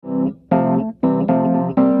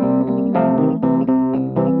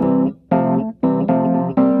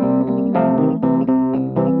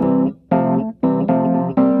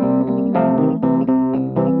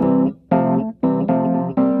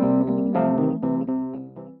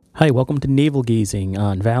Hi, welcome to Navel Gazing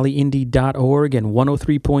on valleyindy.org and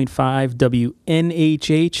 103.5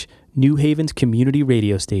 WNHH, New Haven's community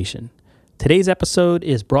radio station. Today's episode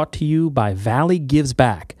is brought to you by Valley Gives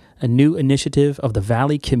Back, a new initiative of the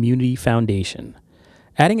Valley Community Foundation.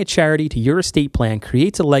 Adding a charity to your estate plan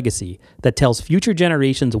creates a legacy that tells future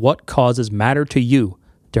generations what causes matter to you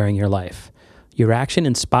during your life. Your action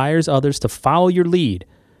inspires others to follow your lead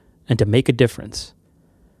and to make a difference.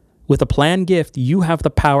 With a planned gift, you have the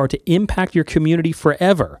power to impact your community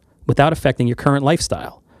forever without affecting your current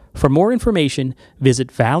lifestyle. For more information, visit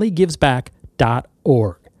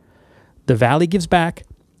valleygivesback.org. The Valley Gives Back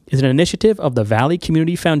is an initiative of the Valley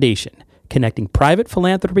Community Foundation, connecting private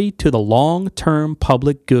philanthropy to the long-term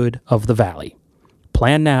public good of the Valley.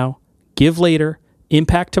 Plan now, give later,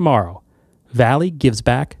 impact tomorrow.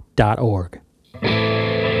 valleygivesback.org.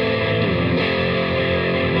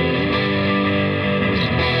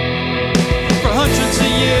 Hundreds of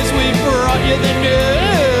years we've brought you the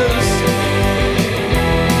news.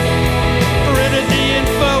 Printed the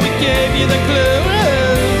info, we gave you the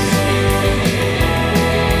clues.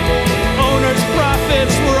 Owners'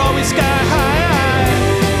 profits were always sky high.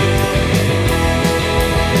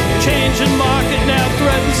 Changing market now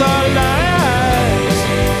threatens our lives.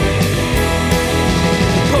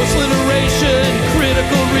 Post-literation,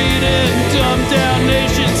 critical reading, dumbed down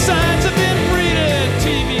nation, signs of inbreeding,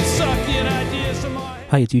 TV sucking ideas.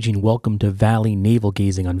 Hi, it's Eugene. Welcome to Valley Navel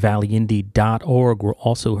Gazing on valleyindy.org. We're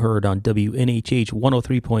also heard on WNHH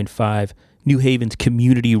 103.5, New Haven's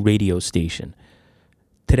community radio station.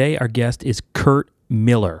 Today, our guest is Kurt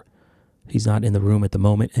Miller. He's not in the room at the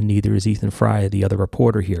moment, and neither is Ethan Fry, the other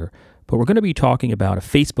reporter here. But we're going to be talking about a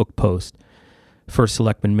Facebook post First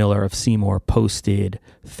Selectman Miller of Seymour posted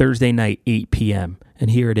Thursday night, 8 p.m.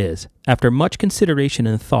 And here it is. After much consideration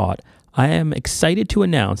and thought, I am excited to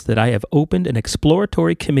announce that I have opened an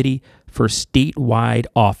exploratory committee for statewide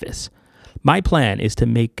office. My plan is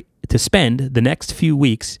to spend the next few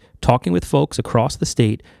weeks talking with folks across the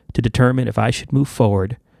state to determine if I should move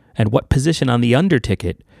forward and what position on the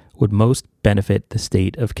underticket would most benefit the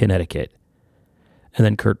state of Connecticut. And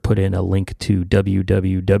then Kurt put in a link to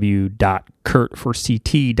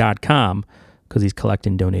www.kurtforct.com because he's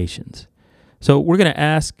collecting donations. So we're going to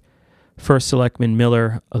ask First Selectman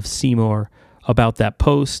Miller of Seymour about that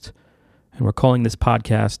post, and we're calling this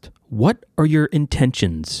podcast, What Are Your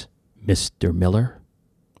Intentions, Mr. Miller?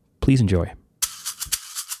 Please enjoy.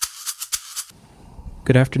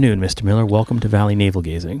 Good afternoon, Mr. Miller. Welcome to Valley Navel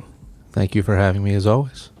Gazing. Thank you for having me, as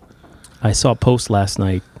always. I saw a post last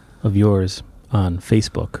night of yours on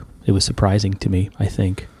Facebook. It was surprising to me, I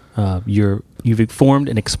think. You've formed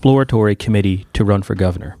an exploratory committee to run for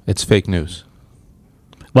governor. It's fake news.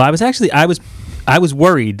 Well, I was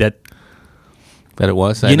worried that it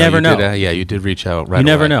was. You never know. You did reach out right away. You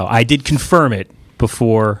never know. I did confirm it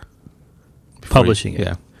before publishing it.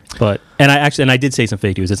 Yeah. And I did say some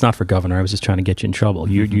fake news. It's not for governor. I was just trying to get you in trouble.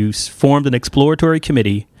 Mm-hmm. You formed an exploratory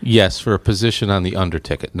committee. Yes, for a position on the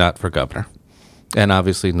underticket, not for governor, and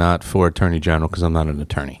obviously not for attorney general because I'm not an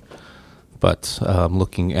attorney. But I'm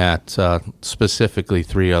looking at specifically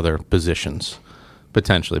 3 other positions.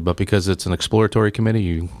 Potentially, but because it's an exploratory committee,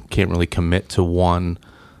 you can't really commit to one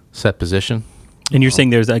set position. And you're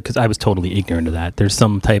saying because I was totally ignorant of that, there's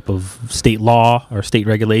some type of state law or state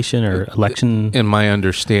regulation or election? In my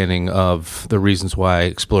understanding of the reasons why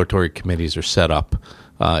exploratory committees are set up,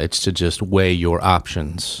 it's to just weigh your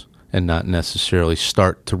options and not necessarily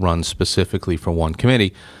start to run specifically for one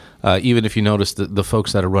committee. Even if you notice the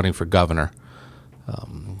folks that are running for governor,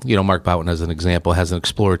 Mark Boughton, as an example, has an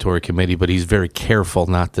exploratory committee, but he's very careful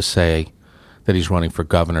not to say that he's running for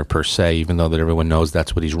governor per se, even though that everyone knows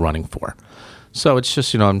that's what he's running for. So it's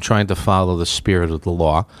just, I'm trying to follow the spirit of the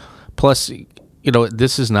law. Plus,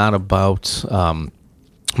 this is not about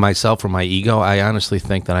myself or my ego. I honestly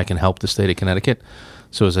think that I can help the state of Connecticut.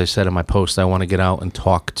 So as I said in my post, I want to get out and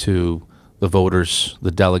talk to the voters,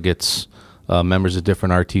 the delegates, members of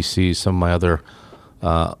different RTCs, some of my other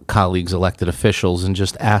colleagues, elected officials, and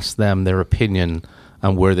just ask them their opinion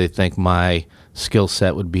on where they think my skill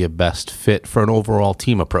set would be a best fit for an overall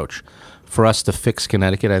team approach. For us to fix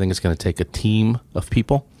Connecticut, I think it's going to take a team of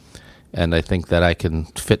people, and I think that I can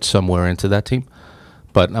fit somewhere into that team.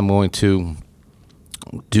 But I'm going to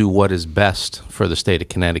do what is best for the state of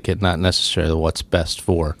Connecticut, not necessarily what's best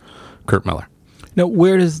for Kurt Miller. Now,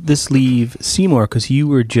 where does this leave Seymour? Because you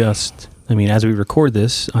were just... as we record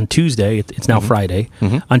this on Tuesday, it's now Friday.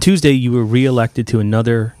 Mm-hmm. On Tuesday, you were reelected to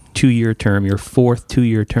another 2-year term, your 4th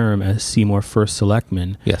 2-year term as Seymour First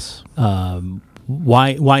Selectman. Yes.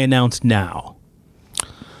 Why announce now?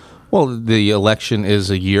 Well, the election is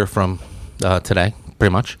a year from today,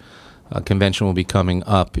 pretty much. Convention will be coming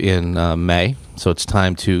up in May, so it's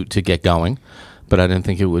time to get going. But I didn't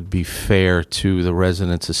think it would be fair to the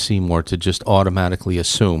residents of Seymour to just automatically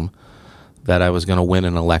assume that I was going to win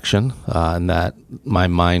an election and that my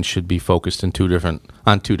mind should be focused on two different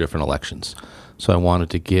elections. So I wanted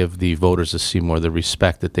to give the voters of Seymour the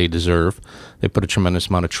respect that they deserve. They put a tremendous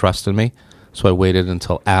amount of trust in me, so I waited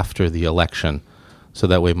until after the election. So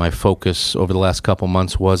that way my focus over the last couple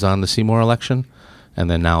months was on the Seymour election, and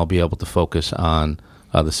then now I'll be able to focus on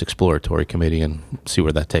this exploratory committee and see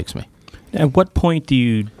where that takes me. At what point do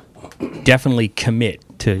you definitely commit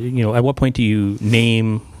to, at what point do you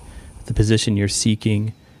name the position you're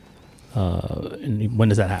seeking, and when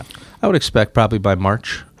does that happen? I would expect probably by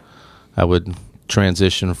March, I would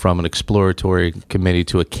transition from an exploratory committee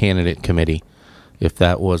to a candidate committee if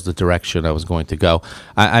that was the direction I was going to go.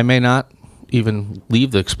 I may not even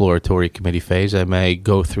leave the exploratory committee phase. I may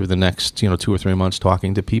go through the next 2 or 3 months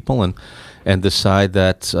talking to people and decide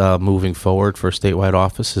that moving forward for a statewide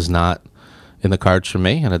office is not in the cards for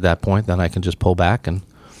me, and at that point then I can just pull back and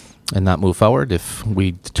not move forward. If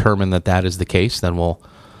we determine that is the case, then we'll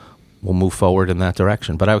move forward in that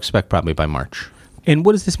direction. But I would expect probably by March. And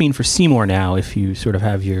what does this mean for Seymour now if you sort of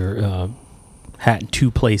have your hat in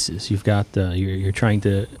two places? You've got you're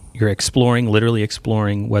literally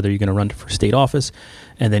exploring whether you're going to run for state office,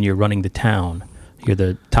 and then you're running the town. You're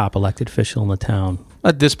the top elected official in the town.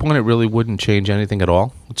 At this point, it really wouldn't change anything at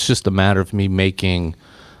all. It's just a matter of me making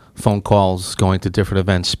phone calls, going to different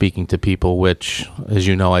events, speaking to people, which, as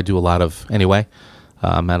you know, I do a lot of anyway.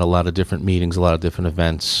 I'm at a lot of different meetings, a lot of different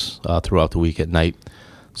events throughout the week at night.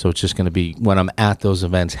 So it's just going to be when I'm at those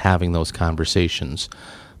events having those conversations.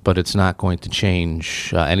 But it's not going to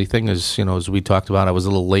change anything. As we talked about, I was a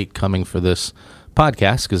little late coming for this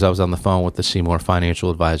podcast because I was on the phone with the Seymour financial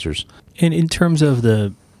advisors. And in terms of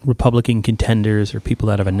the Republican contenders or people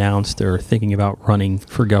that have announced or thinking about running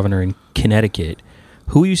for governor in Connecticut,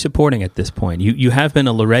 who are you supporting at this point? You have been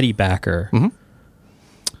a Loretti backer. Mm-hmm.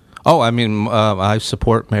 Oh, I mean, I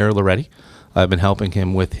support Mayor Loretti. I've been helping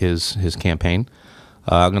him with his campaign.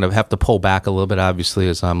 I'm going to have to pull back a little bit, obviously,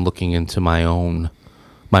 as I'm looking into my own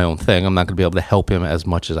thing. I'm not going to be able to help him as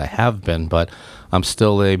much as I have been, but I'm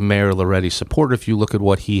still a Mayor Loretti supporter. If you look at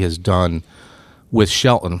what he has done with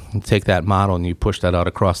Shelton, and take that model and you push that out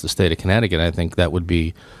across the state of Connecticut, I think that would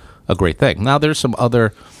be a great thing. Now, there's some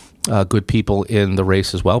other good people in the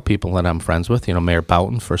race as well, people that I'm friends with. Mayor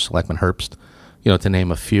Boughton, First Selectman Herbst, to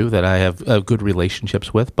name a few that I have good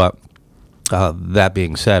relationships with. But that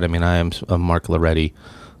being said, I mean, I am a Mark Loretti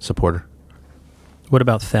supporter. What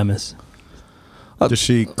about Themis? Does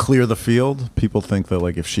she clear the field? People think that,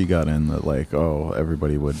 if she got in, that,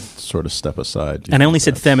 everybody would sort of step aside. And I only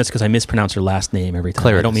said Themis because I mispronounce her last name every time.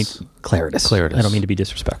 Claritas. I don't mean Claritas. I don't mean to be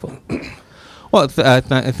disrespectful. Well,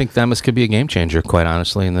 I think Themis could be a game changer, quite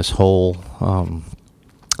honestly, in this whole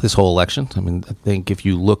election. I mean, I think if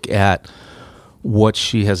you look at what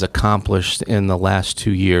she has accomplished in the last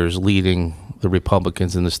 2 years leading the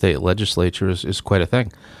Republicans in the state legislature is quite a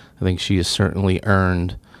thing. I think she has certainly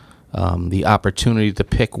earned the opportunity to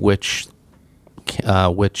pick which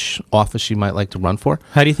office she might like to run for.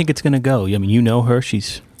 How do you think it's going to go? I mean, you know her.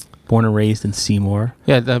 She's born and raised in Seymour.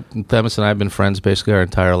 Yeah, Themis and I have been friends basically our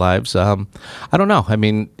entire lives. I don't know. I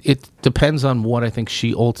mean, it depends on what I think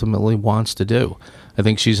she ultimately wants to do. I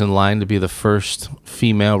think she's in line to be the first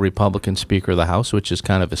female Republican Speaker of the House, which is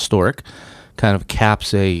kind of historic, kind of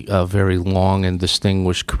caps a very long and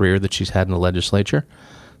distinguished career that she's had in the legislature.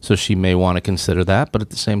 So she may want to consider that. But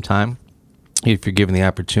at the same time, if you're given the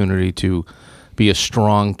opportunity to be a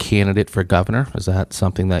strong candidate for governor, is that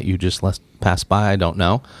something that you just let pass by? I don't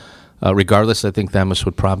know. Regardless, I think Themis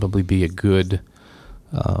would probably be a good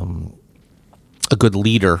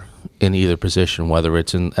leader in either position, whether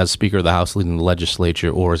it's as Speaker of the House leading the legislature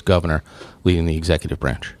or as governor leading the executive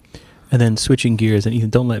branch. And then switching gears, and Ethan,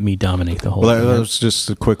 don't let me dominate the whole thing. That was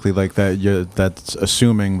just quickly like that. That's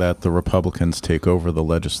assuming that the Republicans take over the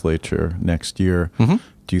legislature next year. Mm-hmm.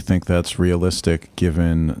 Do you think that's realistic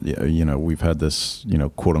given, we've had this,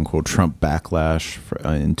 quote unquote Trump backlash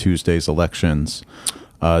in Tuesday's elections?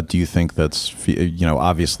 Do you think that's,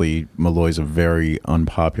 obviously Malloy's a very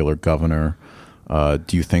unpopular governor.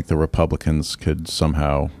 Do you think the Republicans could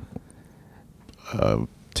somehow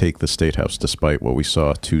take the State House despite what we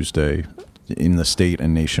saw Tuesday in the state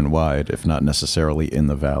and nationwide, if not necessarily in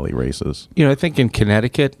the Valley races? I think in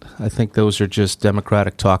Connecticut, I think those are just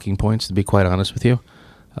Democratic talking points, to be quite honest with you.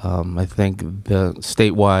 I think the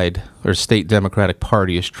statewide or state Democratic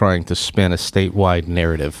Party is trying to spin a statewide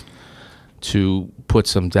narrative to put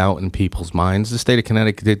some doubt in people's minds. The state of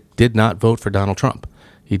Connecticut did not vote for Donald Trump.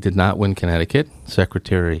 He did not win Connecticut.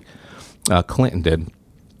 Secretary Clinton did.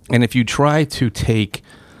 And if you try to take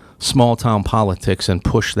small-town politics and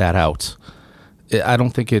push that out, I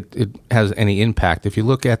don't think it has any impact. If you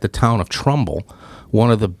look at the town of Trumbull, one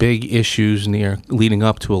of the big issues leading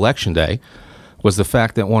up to Election Day was the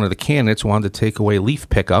fact that one of the candidates wanted to take away leaf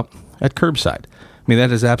pickup at curbside. I mean, that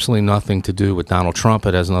has absolutely nothing to do with Donald Trump.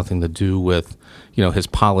 It has nothing to do with, his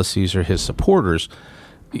policies or his supporters.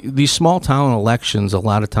 These small-town elections a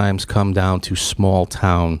lot of times come down to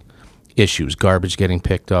small-town issues, garbage getting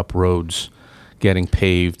picked up, roads getting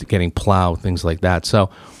paved, getting plowed, things like that. So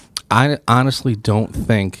I honestly don't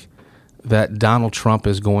think that Donald Trump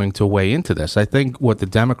is going to weigh into this. I think what the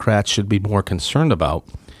Democrats should be more concerned about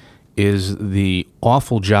is the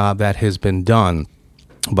awful job that has been done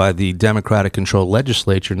by the Democratic-controlled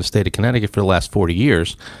legislature in the state of Connecticut for the last 40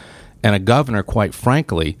 years, and a governor, quite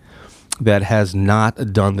frankly, that has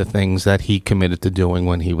not done the things that he committed to doing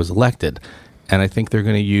when he was elected. And I think they're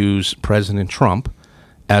going to use President Trump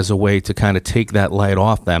as a way to kind of take that light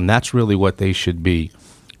off them. That's really what they should be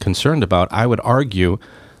concerned about. I would argue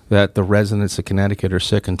that the residents of Connecticut are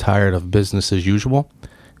sick and tired of business as usual,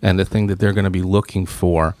 and the thing that they're going to be looking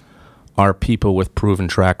for are people with proven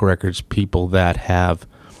track records, people that have,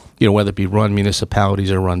 whether it be run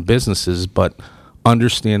municipalities or run businesses, but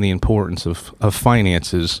understand the importance of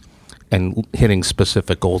finances and hitting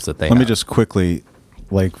specific goals that they have. Let me just quickly,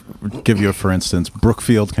 give you for instance,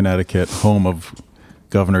 Brookfield, Connecticut, home of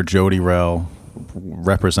Governor Jody Rell,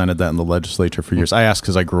 represented that in the legislature for years. I ask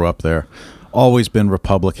because I grew up there. Always been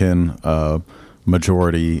Republican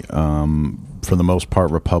majority, for the most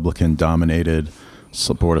part Republican-dominated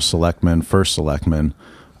Board of Selectmen, first selectmen.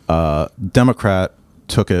 Democrat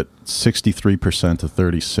took it 63% to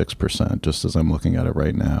 36%, just as I'm looking at it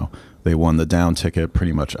right now. They won the down ticket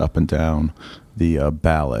pretty much up and down the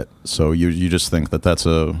ballot. So you just think that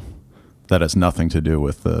that has nothing to do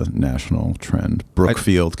with the national trend.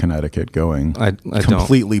 Brookfield, Connecticut going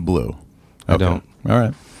completely blue. Okay. I don't. All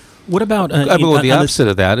right. What about the opposite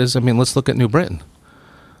of that is, let's look at New Britain.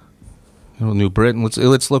 New Britain.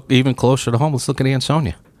 Let's look even closer to home. Let's look at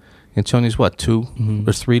Ansonia. Ansonia's what, 2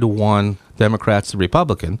 or 3 to 1 Democrats to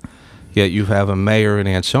Republican. Yet you have a mayor in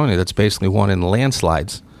Ansonia that's basically won in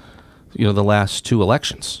landslides, the last 2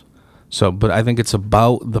 elections. So, but I think it's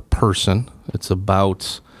about the person. It's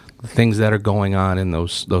about the things that are going on in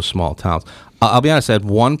those small towns. I'll be honest. I had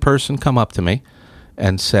one person come up to me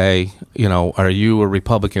and say, are you a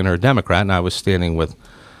Republican or a Democrat? And I was standing with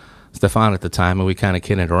Stefan at the time, and we kind of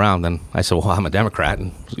kidded around. And I said, well, I'm a Democrat.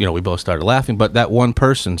 And, we both started laughing. But that one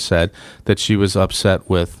person said that she was upset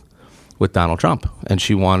with Donald Trump, and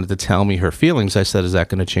she wanted to tell me her feelings. I said, is that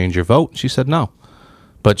going to change your vote? She said no.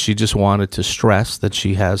 But she just wanted to stress that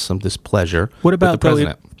she has some displeasure with the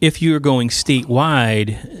president. If you're going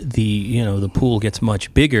statewide, the pool gets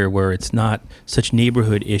much bigger, where it's not such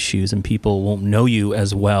neighborhood issues, and people won't know you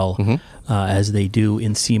as well as they do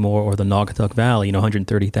in Seymour or the Naugatuck Valley.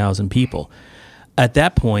 130,000 people. At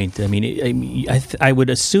that point, I would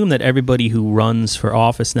assume that everybody who runs for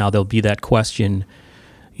office now, there'll be that question.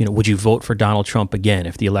 Would you vote for Donald Trump again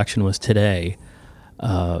if the election was today?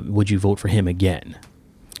 Would you vote for him again?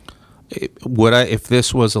 Would I, if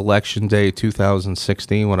this was Election Day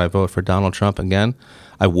 2016, would I vote for Donald Trump again?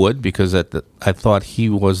 I would, because I thought he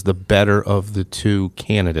was the better of the 2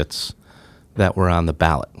 candidates that were on the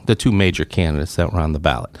ballot, the 2 major candidates that were on the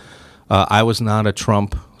ballot. I was not a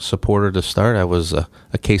Trump supporter to start. I was a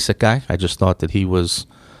Kasich guy. I just thought that he was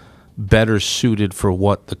better suited for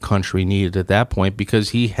what the country needed at that point, because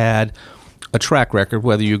he had a track record,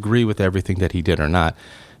 whether you agree with everything that he did or not.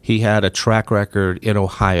 He had a track record in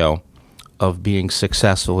Ohio of being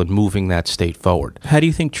successful in moving that state forward. How do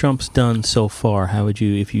you think Trump's done so far? How would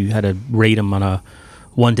you, if you had to rate him on a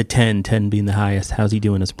 1 to 10, 10 being the highest, how's he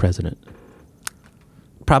doing as president?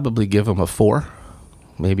 Probably give him a 4,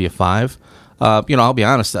 maybe a 5. I'll be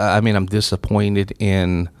honest. I'm disappointed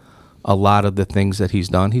in a lot of the things that he's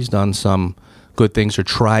done. He's done some good things, or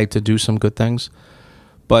tried to do some good things.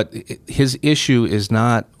 But his issue is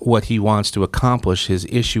not what he wants to accomplish. His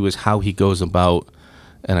issue is how he goes about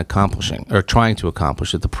and accomplishing, or trying to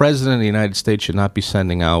accomplish it. The president of the United States should not be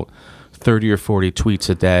sending out 30 or 40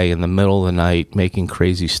 tweets a day in the middle of the night making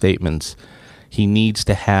crazy statements. He needs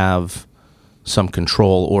to have some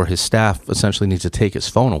control, or his staff essentially needs to take his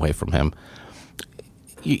phone away from him.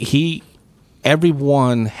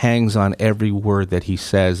 Everyone hangs on every word that he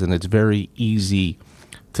says, and it's very easy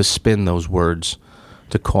to spin those words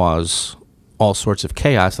to cause all sorts of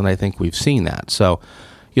chaos, and I think we've seen that. So,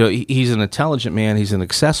 he's an intelligent man. He's a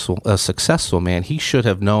successful man. He should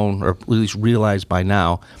have known, or at least realized by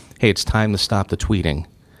now, hey, it's time to stop the tweeting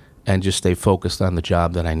and just stay focused on the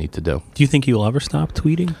job that I need to do. Do you think you'll ever stop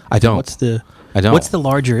tweeting? I don't. I don't. What's the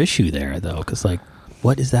larger issue there, though? Because, like,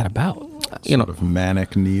 what is that about? Sort of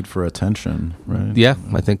manic need for attention, right? Yeah,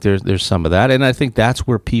 I think there's some of that, and I think that's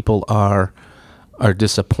where people are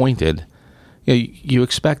disappointed. You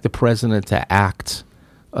expect the president to act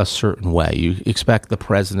a certain way. You expect the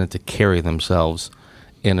president to carry themselves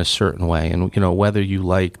in a certain way, and whether you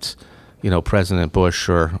liked President Bush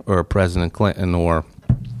or President Clinton or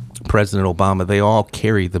President Obama, they all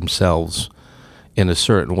carry themselves in a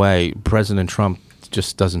certain way. President Trump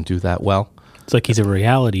just doesn't do that well. It's like he's a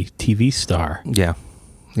reality TV star. Yeah,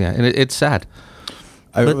 and it's sad.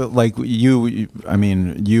 I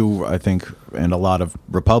think, and a lot of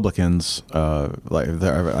Republicans,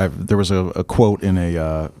 there was a quote in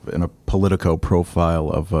a Politico profile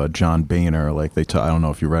of John Boehner. Like I don't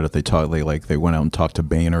know if you read it. They went out and talked to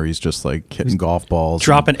Boehner. He's just like hitting golf balls,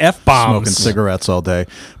 dropping F-bombs, smoking cigarettes all day.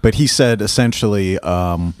 But he said essentially,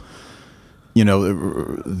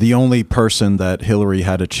 the only person that Hillary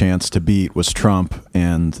had a chance to beat was Trump,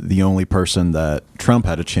 and the only person that Trump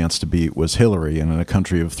had a chance to beat was Hillary. And in a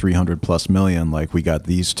country of 300+ million, like, we got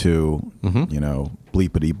these two,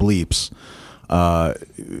 bleepity bleeps.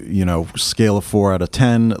 Scale of 4 out of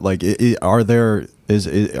 10. Like, are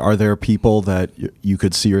there people that you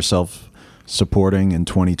could see yourself supporting in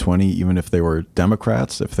 2020, even if they were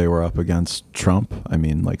Democrats, if they were up against Trump? I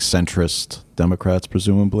mean, like centrist Democrats,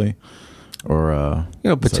 presumably. Or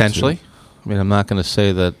potentially. I mean, I'm not going to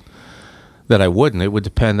say that I wouldn't. It would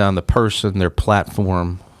depend on the person, their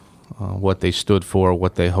platform, what they stood for,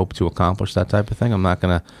 what they hope to accomplish, that type of thing. I'm not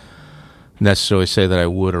going to necessarily say that I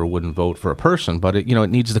would or wouldn't vote for a person, but it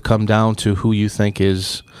needs to come down to who you think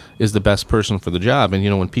is the best person for the job.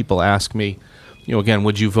 And when people ask me, again,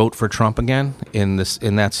 would you vote for Trump again in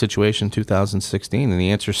that situation, 2016? And the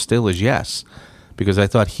answer still is yes, because I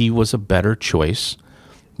thought he was a better choice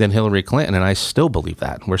than Hillary Clinton, and I still believe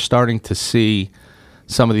that. We're starting to see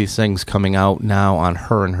some of these things coming out now on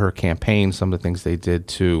her and her campaign, some of the things they did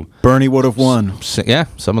to... Bernie would have won. Yeah,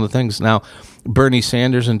 some of the things. Now, Bernie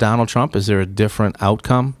Sanders and Donald Trump, is there a different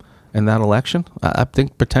outcome in that election? I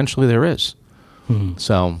think potentially there is.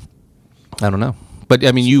 So, I don't know. But,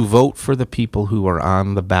 I mean, you vote for the people who are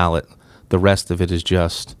on the ballot. The rest of it is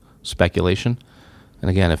just speculation. And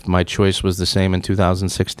again, if my choice was the same in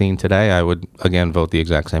 2016 today, I would, again, vote the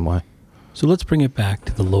exact same way. So let's bring it back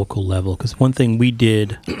to the local level, because one thing we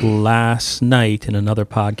did last night in another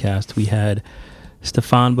podcast, we had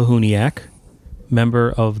Stefan Bohuniak,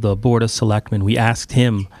 member of the Board of Selectmen. We asked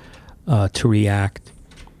him to react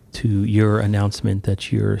to your announcement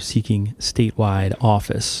that you're seeking statewide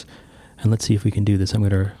office. And let's see if we can do this.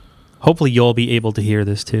 Hopefully you'll be able to hear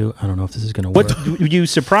this too. I don't know if this is going to work. Were you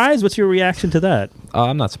surprised? What's your reaction to that?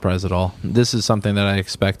 I'm not surprised at all. This is something that I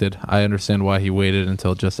expected. I understand why he waited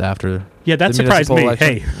until just after. Yeah, that surprised me.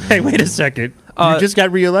 Election. Hey, wait a second. You just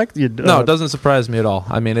got reelected. No, it doesn't surprise me at all.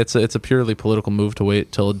 I mean, it's a purely political move to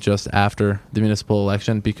wait till just after the municipal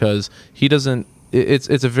election, because he doesn't.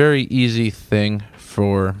 It's a very easy thing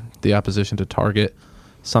for the opposition to target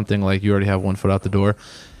something like you already have one foot out the door,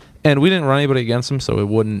 and we didn't run anybody against him, so it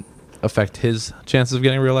wouldn't affect his chances of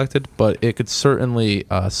getting reelected, but it could certainly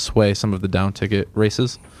sway some of the down ticket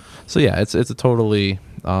races. So yeah, it's a totally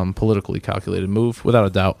politically calculated move, without a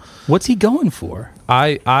doubt. What's he going for?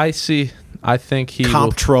 I think he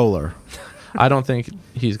comptroller. I don't think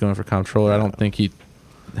he's going for comptroller. I don't think he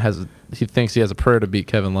thinks he has a prayer to beat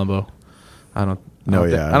Kevin Lembo. I don't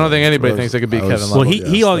think anybody thinks they could beat Kevin Lembo.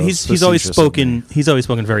 Well, he's always spoken. He's always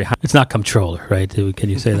spoken very high. It's not comptroller, right? Can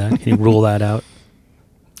you say that? Can you rule that out?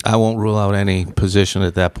 I won't rule out any position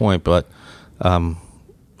at that point, but I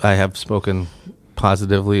have spoken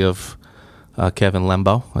positively of Kevin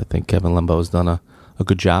Lembo. I think Kevin Lembo has done a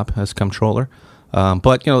good job as comptroller.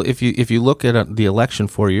 But if you look at the election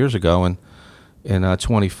 4 years ago in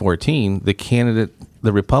 2014,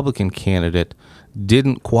 the Republican candidate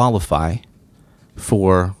didn't qualify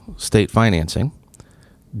for state financing,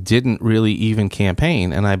 didn't really even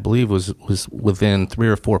campaign, and I believe was within 3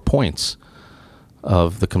 or 4 points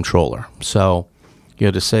of the comptroller. So,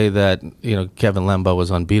 to say that Kevin Lembo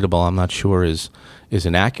was unbeatable, I'm not sure is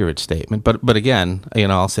an accurate statement. But again,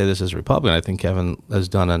 I'll say this as a Republican. I think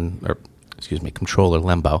Comptroller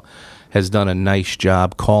Lembo has done a nice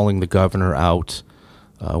job calling the governor out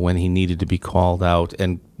when he needed to be called out,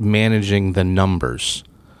 and managing the numbers,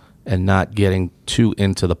 and not getting too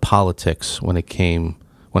into the politics when it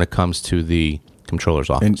comes to the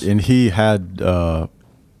comptroller's office. And he had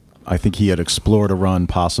I think he had explored a run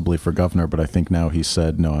possibly for governor, but I think now he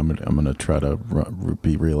said, no, I'm going to try to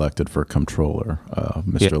be reelected for comptroller,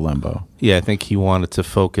 Mr. Lembo. Yeah, I think he wanted to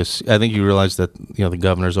focus. I think he realized that the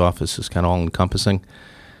governor's office is kind of all-encompassing,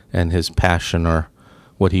 and his passion or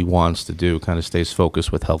what he wants to do kind of stays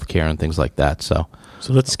focused with healthcare and things like that. So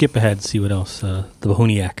let's skip ahead and see what else the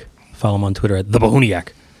Bohuniak. Follow him on Twitter at the Bohuniak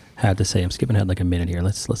had to say. I'm skipping ahead like a minute here.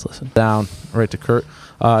 Let's listen. Down right to Kurt.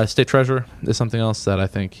 State treasurer is something else that I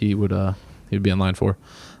think he'd be in line for.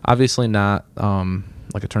 Obviously not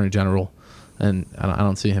like attorney general, and I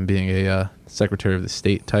don't see him being a secretary of the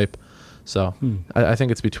state type. So I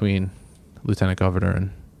think it's between lieutenant governor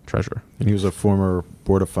and treasurer. And he was a former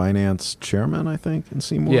Board of Finance chairman, I think, in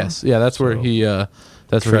Seymour. Yes, yeah, that's where he got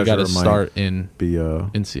his start in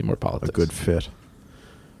Seymour politics. A good fit.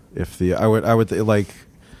 If I would like.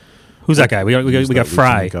 Who's that guy? We got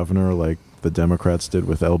Fry, governor, like the Democrats did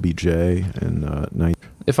with LBJ and.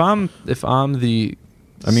 If I'm the.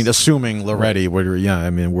 I mean, assuming Loretti,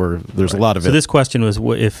 there's a lot of it. So this question was,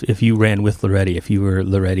 if you ran with Loretti, if you were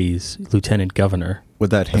Loretti's lieutenant governor, would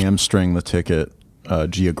that hamstring the ticket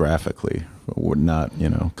geographically? Would not,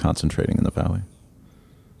 concentrating in the valley.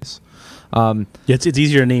 It's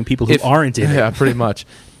easier to name people who aren't in it. Yeah, pretty much.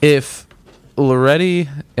 If Loretti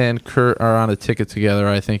and Kurt are on a ticket together,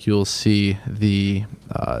 I think you'll see the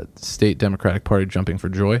state Democratic Party jumping for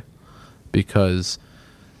joy, because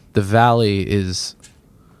the valley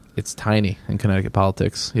it's tiny in Connecticut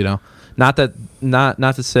politics. Not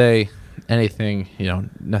to say anything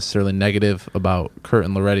necessarily negative about Kurt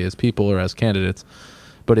and Loretti as people or as candidates,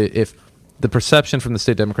 but if the perception from the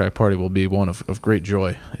state Democratic Party will be one of great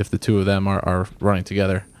joy if the two of them are running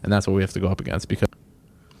together, and that's what we have to go up against. Because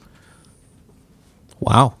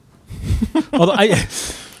wow. Although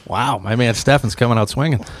wow, my man Stefan's coming out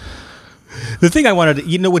swinging. The thing I wanted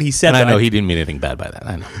to, what he said. And I know he didn't mean anything bad by that.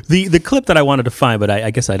 I know. The clip that I wanted to find, but I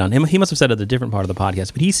guess I don't. He must have said it at a different part of the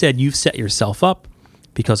podcast, but he said you've set yourself up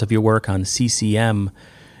because of your work on CCM.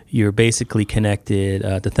 You're basically connected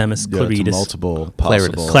to Themis Claritas. To multiple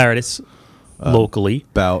possible. Claritas, locally.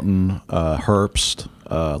 Boughton, Herbst,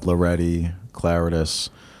 Loretti, Claritas.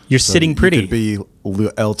 You're sitting pretty. You could be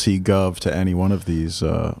LT Gov to any one of these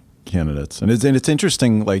candidates. And it's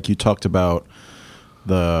interesting, like you talked about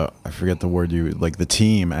I forget the word the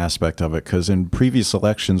team aspect of it, because in previous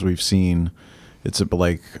elections we've seen,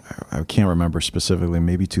 I can't remember specifically,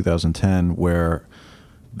 maybe 2010, where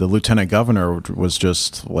the lieutenant governor was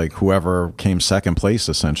just like whoever came second place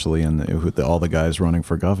essentially, and all the guys running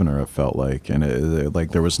for governor, it felt like, and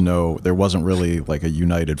there wasn't really like a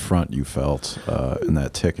united front, you felt, in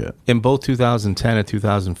that ticket. In both 2010 and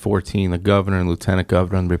 2014, the governor and lieutenant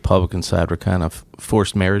governor on the Republican side were kind of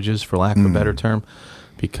forced marriages, for lack of a better term,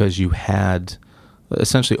 because you had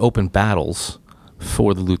essentially open battles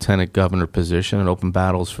for the lieutenant governor position and open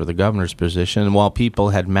battles for the governor's position. And while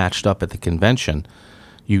people had matched up at the convention,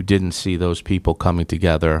 you didn't see those people coming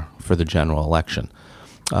together for the general election.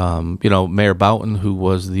 Mayor Boughton, who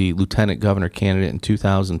was the lieutenant governor candidate in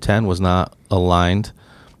 2010, was not aligned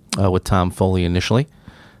with Tom Foley initially,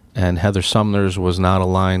 and Heather Sumners was not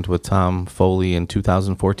aligned with Tom Foley in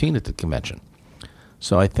 2014 at the convention.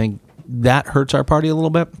 So I think that hurts our party a little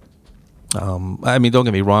bit. Don't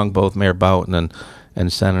get me wrong, both Mayor Boughton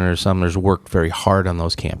and Senator Sumners worked very hard on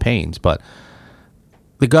those campaigns, but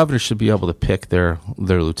the governor should be able to pick their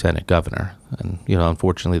lieutenant governor. And,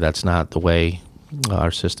 unfortunately, that's not the way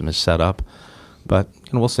our system is set up. But,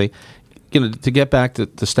 we'll see. To get back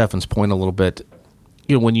to Stefan's point a little bit,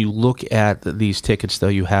 when you look at these tickets, though,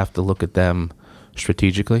 you have to look at them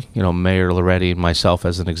strategically. Mayor Loretti and myself,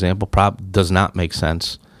 as an example, does not make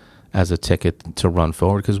sense as a ticket to run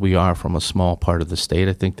forward, because we are from a small part of the state.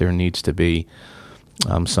 I think there needs to be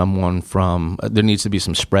there needs to be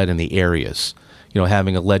some spread in the areas.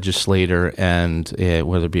 Having a legislator and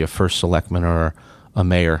whether it be a first selectman or a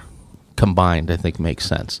mayor combined, I think makes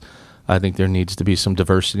sense. I think there needs to be some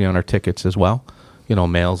diversity on our tickets as well.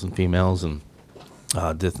 Males and females and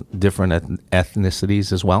different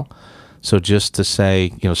ethnicities as well. So just to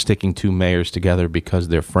say, sticking two mayors together because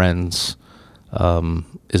they're friends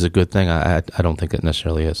is a good thing. I don't think it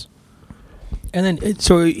necessarily is. And then,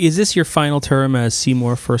 so is this your final term as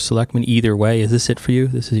Seymour first selectman? Either way, is this it for you?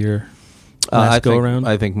 This is your last go-around?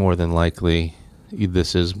 I think more than likely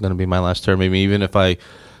this is going to be my last term. Maybe even if I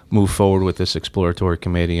move forward with this exploratory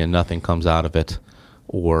committee and nothing comes out of it,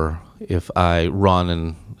 or if I run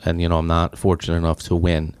and I'm not fortunate enough to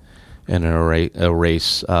win in a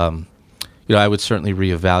race, I would certainly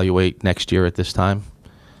reevaluate next year at this time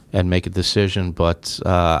and make a decision. But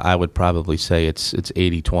I would probably say it's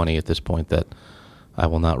 80-20 at this point that I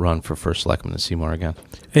will not run for first selectman in Seymour again.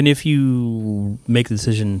 And if you make the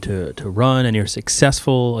decision to run and you're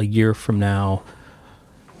successful a year from now,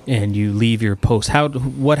 and you leave your post,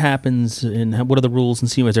 what happens and what are the rules in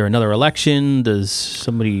Seymour? Is there another election? Does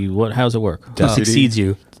somebody how's it work? Who Deputy? succeeds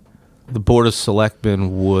you? The Board of Selectmen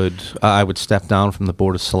I would step down from the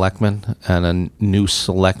Board of Selectmen, and a new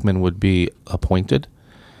selectman would be appointed.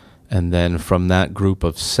 And then from that group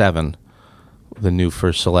of 7, the new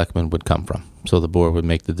first selectman would come from. So the board would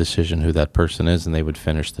make the decision who that person is, and they would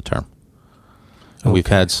finish the term. And we've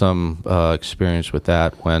had some experience with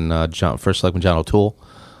that when First Selectman John O'Toole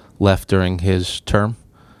left during his term,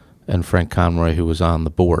 and Frank Conroy, who was on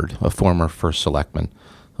the board, a former first selectman,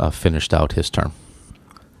 finished out his term.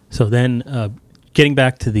 So then, getting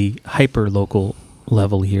back to the hyper-local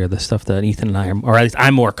level here, the stuff that Ethan and I are, or at least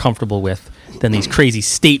I'm more comfortable with than these crazy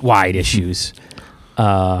statewide issues.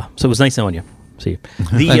 So it was nice knowing you. See you.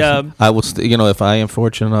 I will, if I am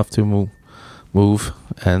fortunate enough to move,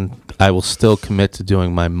 and I will still commit to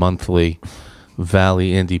doing my monthly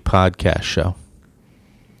Valley Indie podcast show.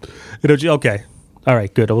 Okay. All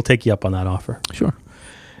right, good. We'll take you up on that offer. Sure.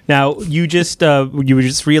 Now, you were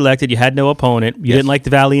just reelected. You had no opponent. You Yes. didn't like the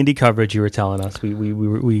Valley Indy coverage, you were telling us.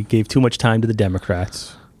 We gave too much time to the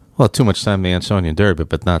Democrats. Well, too much time to the Ansonian Derby,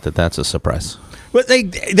 but not that that's a surprise. But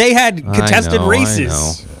they had contested I know.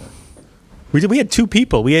 races. We had 2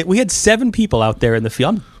 people. We had 7 people out there in the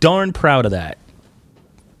field. I'm darn proud of that.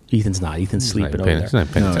 Ethan's not. Ethan's sleeping over there. He's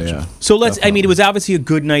not paying No, attention. yeah. So it was obviously a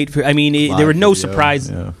good night for. I mean, there were no Live video, surprises.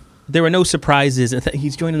 yeah. There were no surprises.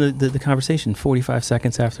 He's joining the conversation 45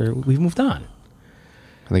 seconds after we've moved on.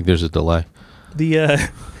 I think there's a delay. There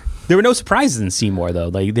were no surprises in Seymour though.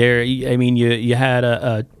 Like you had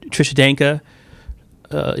Trisha Danka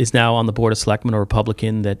is now on the Board of Selectmen, a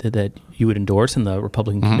Republican that you would endorse and the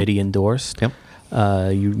Republican committee endorsed. Yep.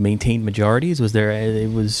 You maintained majorities. Was there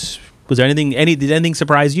anything? Did anything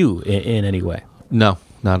surprise you in any way? No,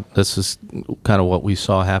 not. This is kind of what we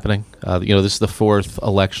saw happening. This is the 4th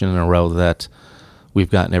election in a row that we've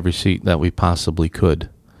gotten every seat that we possibly could.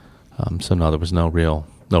 So no, there was no real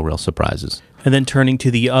surprises. And then turning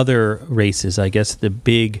to the other races, I guess the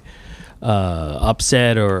big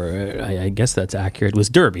upset, or I guess that's accurate, was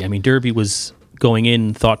Derby. I mean, Derby was going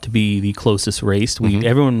in thought to be the closest race.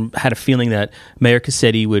 Everyone had a feeling that Mayor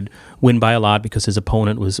Cassetti would win by a lot because his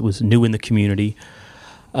opponent was new in the community.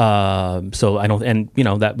 So I don't, and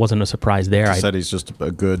that wasn't a surprise there. Said he's just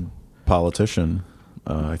a good politician.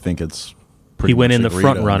 I think it's He went much in the agreed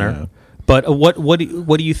front on, runner. yeah. But what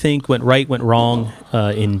do you think went right, went wrong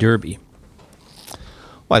in Derby?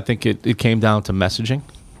 Well, I think it came down to messaging.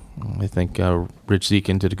 I think Rich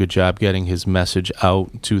Zekin did a good job getting his message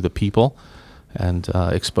out to the people and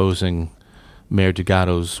exposing Mayor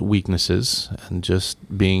Degato's weaknesses and just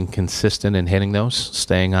being consistent in hitting those,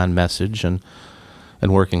 staying on message and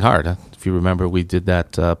working hard. If you remember, we did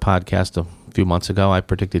that podcast a few months ago. I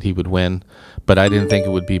predicted he would win, but I didn't think it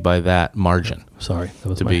would be by that margin. Sorry, that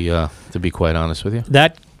was To be quite honest with you,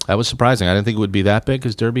 that that was surprising. I didn't think it would be that big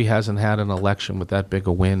because Derby hasn't had an election with that big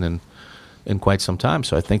a win in quite some time.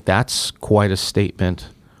 So I think that's quite a statement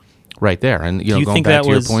right there. And you going think back that to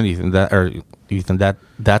your was- point, Ethan,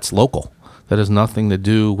 that's local. That has nothing to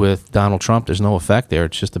do with Donald Trump. There's no effect there.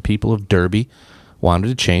 It's just the people of Derby wanted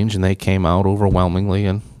to change, and they came out overwhelmingly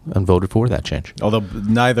and voted for that change. Although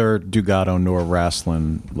neither Dugato nor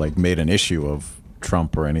Raslin made an issue of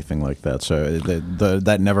Trump or anything like that, so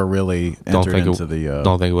that never really entered into the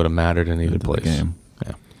don't think it would have mattered in either into the place. game.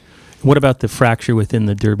 Yeah. What about the fracture within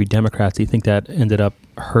the Derby Democrats? Do you think that ended up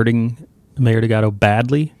hurting Mayor Degato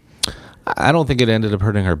badly? I don't think it ended up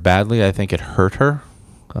hurting her badly. I think it hurt her.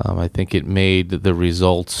 I think it made the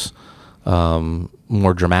results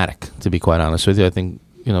more dramatic, to be quite honest with you. I think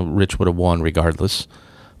Rich would have won regardless,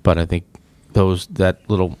 but I think that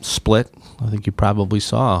little split, I think you probably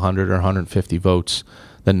saw 100 or 150 votes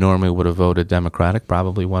that normally would have voted Democratic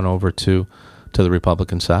probably went over to the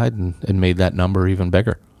Republican side and made that number even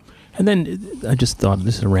bigger. And then I just thought,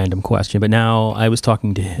 this is a random question, but now I was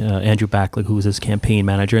talking to Andrew Backlick, who was his campaign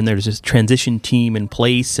manager, and there's this transition team in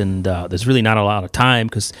place, and there's really not a lot of time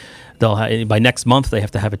because by next month they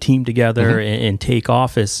have to have a team together and take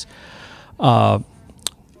office. Are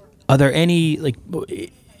there any,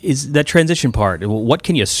 is that transition part, what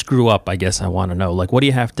can you screw up, I guess I want to know. What do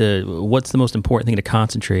you have to, what's the most important thing to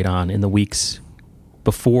concentrate on in the weeks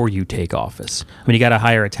before you take office? I mean, you got to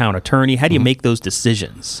hire a town attorney. How do you make those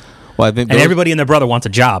decisions? Well, I think And everybody and their brother wants a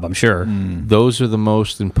job, I'm sure. those are the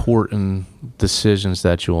most important decisions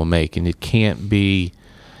that you will make, and you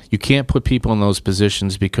can't put people in those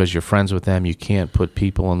positions because you're friends with them. You can't put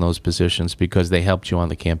people in those positions because they helped you on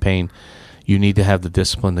the campaign. you need to have the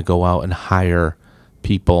discipline to go out and hire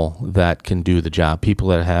people that can do the job, people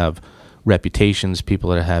that have reputations, people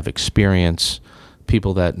that have experience,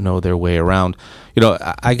 people that know their way around.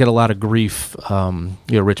 I get a lot of grief.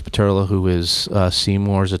 Rich Paterla, who is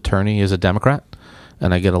Seymour's attorney, is a Democrat,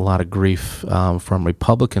 and I get a lot of grief from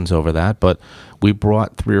Republicans over that. But we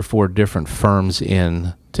brought 3 or 4 different firms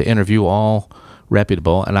in to interview, all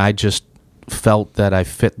reputable, and I just felt that I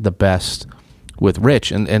fit the best with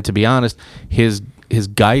Rich. And to be honest, his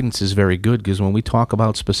guidance is very good, because when we talk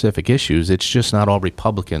about specific issues, it's just not all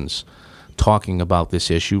Republicans talking about this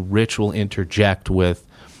issue. Rich will interject with,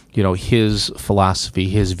 his philosophy,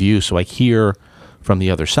 his view, so I hear from the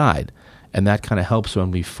other side, and that kind of helps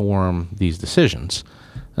when we form these decisions.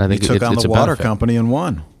 And I think you took on it's the a water benefit. company and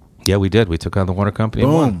won. Yeah, we did. We took on the water company.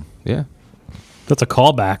 Boom. And won. Yeah. That's a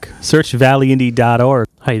callback. Search valleyindy.org.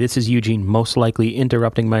 Hi, this is Eugene, most likely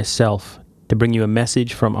interrupting myself to bring you a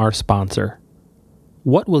message from our sponsor.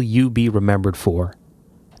 What will you be remembered for?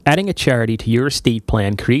 Adding a charity to your estate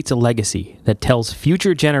plan creates a legacy that tells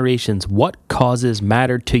future generations what causes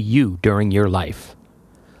mattered to you during your life.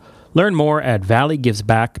 Learn more at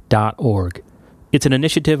valleygivesback.org. It's an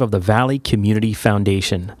initiative of the Valley Community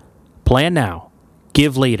Foundation. Plan now,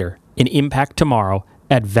 give later, and impact tomorrow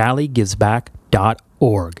at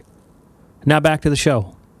valleygivesback.org. Now back to the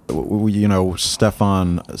show.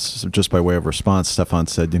 Stefan, just by way of response, Stefan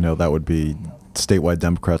said, that would be statewide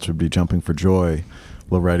Democrats would be jumping for joy.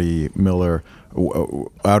 Loretti Miller,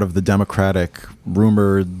 out of the Democratic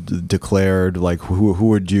rumored, declared, like who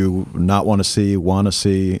would you not want to see run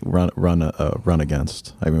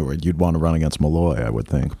against? I mean, you'd want to run against Malloy, I would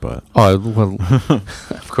think, but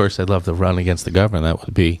of course, I'd love to run against the governor. That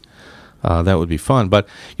would be fun. But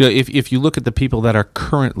if you look at the people that are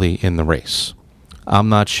currently in the race, I'm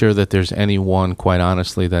not sure that there's anyone, quite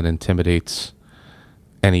honestly, that intimidates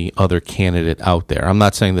any other candidate out there. I'm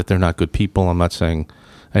not saying that they're not good people. I'm not saying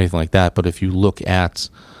anything like that. But if you look at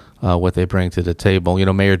what they bring to the table,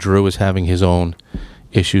 Mayor Drew is having his own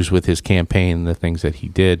issues with his campaign, the things that he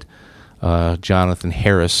did. Jonathan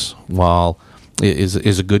Harris, while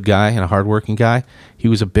is a good guy and a hardworking guy, he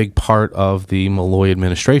was a big part of the Malloy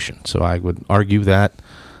administration. So I would argue that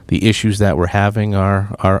the issues that we're having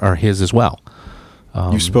are his as well.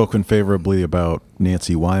 You've spoken favorably about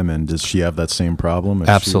Nancy Wyman. Does she have that same problem?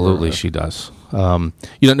 Absolutely, she does. And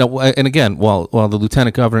again, while the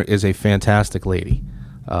lieutenant governor is a fantastic lady,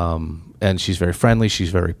 and she's very friendly, she's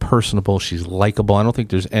very personable, she's likable. I don't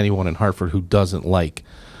think there's anyone in Hartford who doesn't like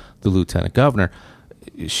the lieutenant governor.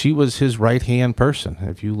 She was his right-hand person.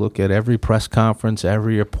 If you look at every press conference,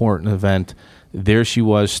 every important event, there she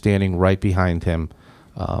was standing right behind him.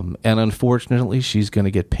 And unfortunately, she's going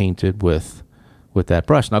to get painted with that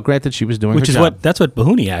brush. Now, granted, she was doing her job. That's what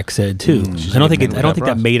Bohuniak said too. She's I don't think getting that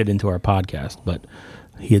brush. made it into our podcast, but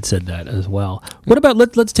he had said that as well. What about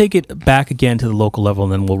let's take it back again to the local level,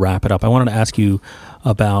 and then we'll wrap it up. I wanted to ask you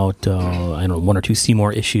about 1 or 2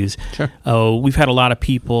 Seymour issues. Sure. We've had a lot of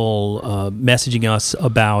people messaging us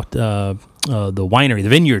about the winery, the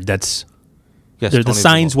vineyard that's. Yes, The Tony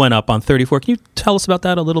signs Vivol. went up on 34. Can you tell us about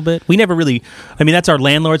that a little bit? We never really, that's our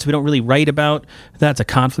landlords. We don't really write about that's a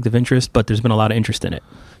conflict of interest, but there's been a lot of interest in it.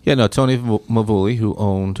 Yeah, no, Tony Mavuli, who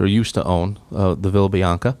owned or used to own the Villa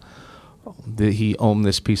Bianca, he owned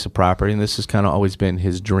this piece of property, and this has kind of always been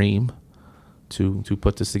his dream to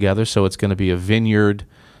put this together. So it's going to be a vineyard.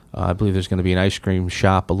 I believe there's going to be an ice cream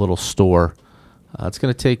shop, a little store. It's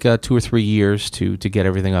going to take 2 or 3 years to get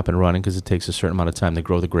everything up and running, because it takes a certain amount of time to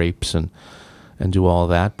grow the grapes and do all of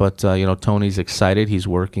that. But, Tony's excited. He's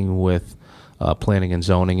working with planning and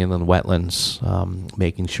zoning, inland wetlands,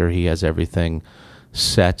 making sure he has everything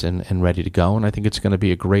set and ready to go. And I think it's going to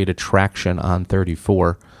be a great attraction on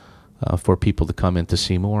 34 for people to come into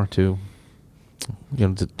Seymour to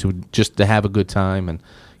have a good time. And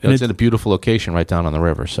it's in a beautiful location right down on the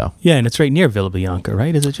river. So Yeah, and it's right near Villa Bianca,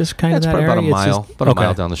 right? Is it just kind of that probably area? about a mile, a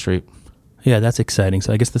mile down the street. Yeah, that's exciting.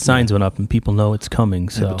 So I guess the signs went up and people know it's coming.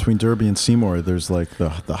 So Yeah, between Derby and Seymour, there's like the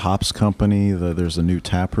Hops Company. There's a new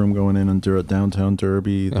tap room going in downtown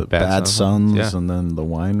Derby. The Bad Sons, yeah. and then the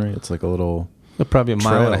winery. It's like a little. Probably a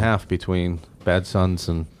mile trail. and a half between Bad Sons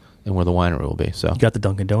and where the winery will be. So you got the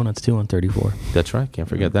Dunkin' Donuts too on 34. that's right. Can't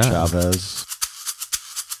forget that. Chavez.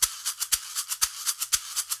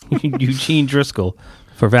 Eugene Driscoll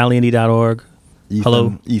for valleyindy.org.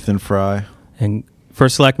 Hello. Ethan Fry. And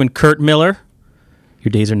First Selectman Kurt Miller.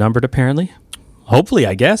 Your days are numbered, apparently. Hopefully,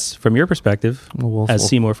 I guess, from your perspective, We'll as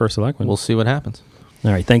Seymour First Selectman. We'll see what happens.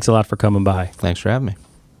 All right. Thanks a lot for coming by. Thanks for having me.